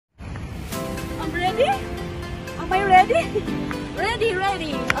ready? Am I ready?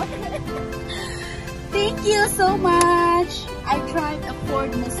 Ready. Okay. Thank you so much. I tried a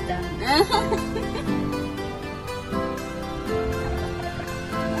Ford Mustang.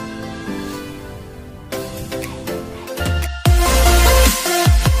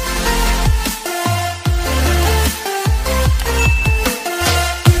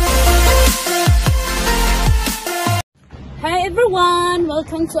 Hi everyone,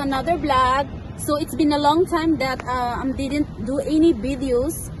 welcome to another vlog. So it's been a long time that I didn't do any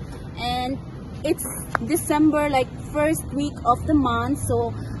videos, and it's December, like first week of the month.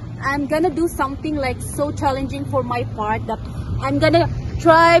 So I'm gonna do something like so challenging for my part, that I'm gonna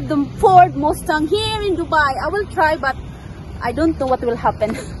drive the Ford Mustang here in Dubai. I will try, but I don't know what will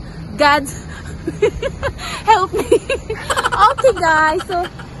happen. God help me. Okay guys, so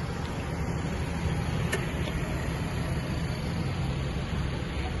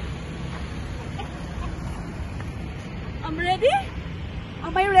I'm ready?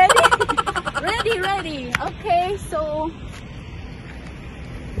 Am I ready? Ready. Okay, so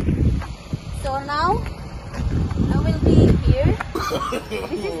now I will be here.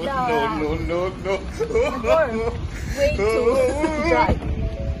 This is the door way to drive.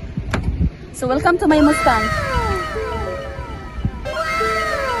 So welcome to my Mustang.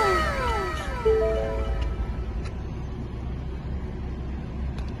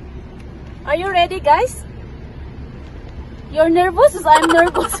 Are you ready, guys? You're nervous? I'm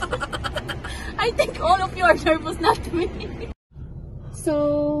nervous. I think all of you are nervous, not me.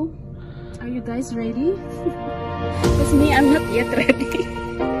 So, are you guys ready? Because me, I'm not yet ready.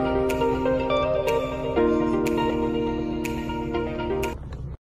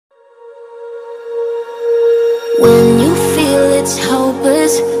 When you feel it's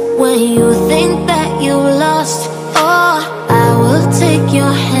hopeless, when you think that you lost, oh, I will take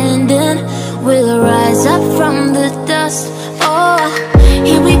your hand and we'll rise up from the dust. Oh,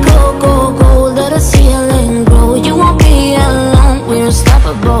 here we go, let us heal and grow. You won't be alone, we're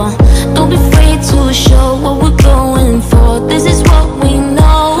unstoppable. Don't be afraid to show what we're going for. This is what we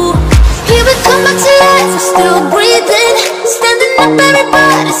know. Here we come back to life, we're still breathing. Standing up,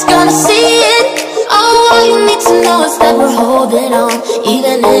 everybody's gonna see it. Oh, all you need to know is that we're holding on.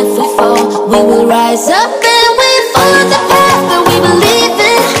 Even if we fall, we will rise up and we follow the path that we believe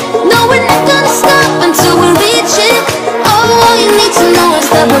in. No, we're not gonna stop until we reach it. Oh, all you need to know is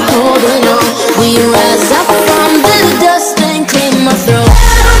that we're holding on. We rise up from the dust and clean our throat.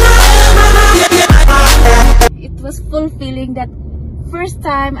 It was fulfilling that first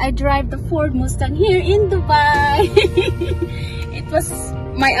time I drive the Ford Mustang here in Dubai. It was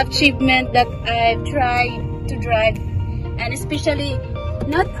my achievement that I tried to drive, and especially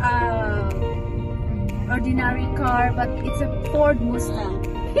not ordinary car, but it's a Ford Mustang.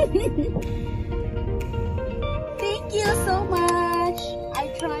 Thank you so much. I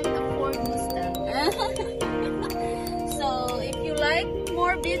tried a Ford Mustang. So if you like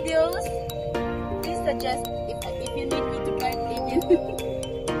more videos, please suggest if you need me to drive even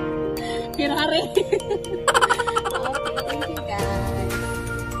Ferrari.